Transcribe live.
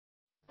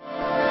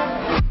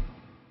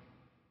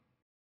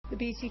The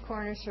BC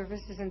Coroner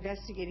Service is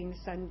investigating the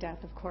sudden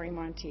death of Cory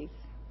Monteith.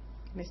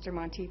 Mr.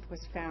 Monteith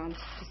was found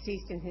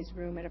deceased in his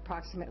room at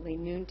approximately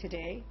noon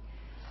today.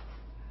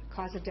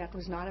 Cause of death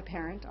was not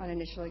apparent on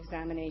initial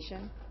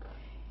examination,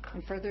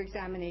 and further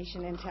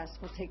examination and tests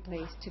will take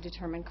place to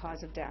determine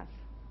cause of death.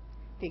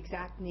 The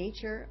exact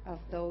nature of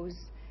those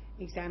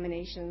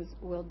examinations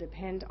will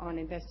depend on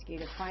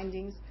investigative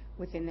findings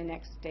within the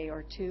next day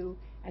or two,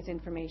 as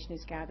information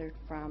is gathered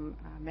from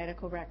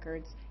medical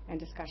records and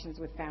discussions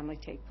with family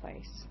take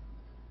place.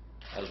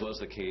 As was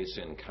the case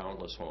in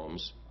countless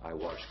homes, I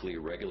watch Glee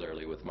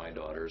regularly with my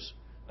daughters,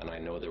 and I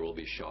know there will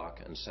be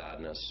shock and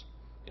sadness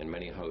in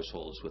many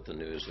households with the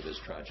news of his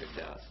tragic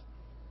death.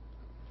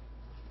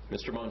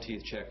 Mr.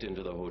 Monteith checked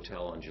into the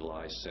hotel on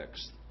July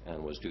 6th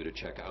and was due to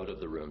check out of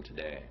the room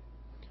today.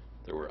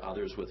 There were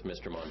others with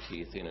Mr.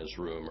 Monteith in his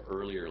room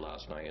earlier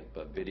last night,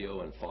 but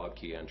video and fob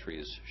key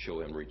entries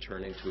show him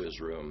returning to his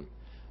room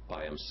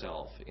by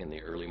himself in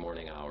the early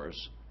morning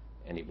hours,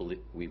 and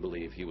we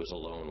believe he was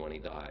alone when he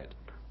died.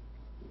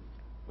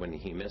 When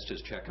he missed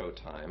his checkout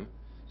time,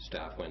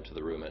 staff went to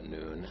the room at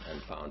noon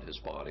and found his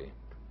body.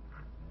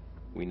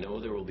 We know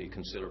there will be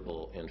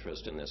considerable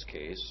interest in this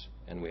case,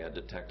 and we had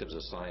detectives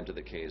assigned to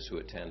the case who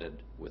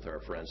attended with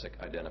our forensic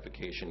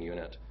identification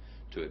unit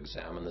to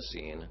examine the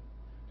scene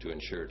to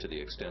ensure to the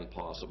extent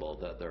possible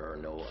that there are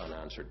no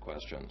unanswered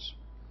questions.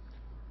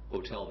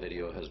 Hotel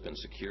video has been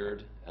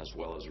secured, as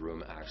well as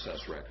room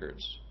access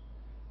records.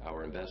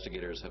 Our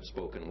investigators have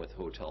spoken with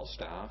hotel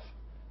staff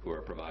who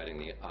are providing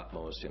the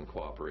utmost in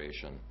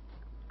cooperation.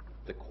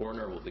 The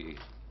coroner will be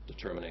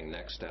determining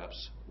next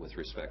steps with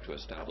respect to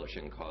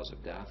establishing cause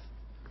of death,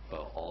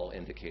 but all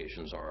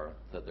indications are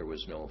that there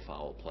was no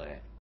foul play.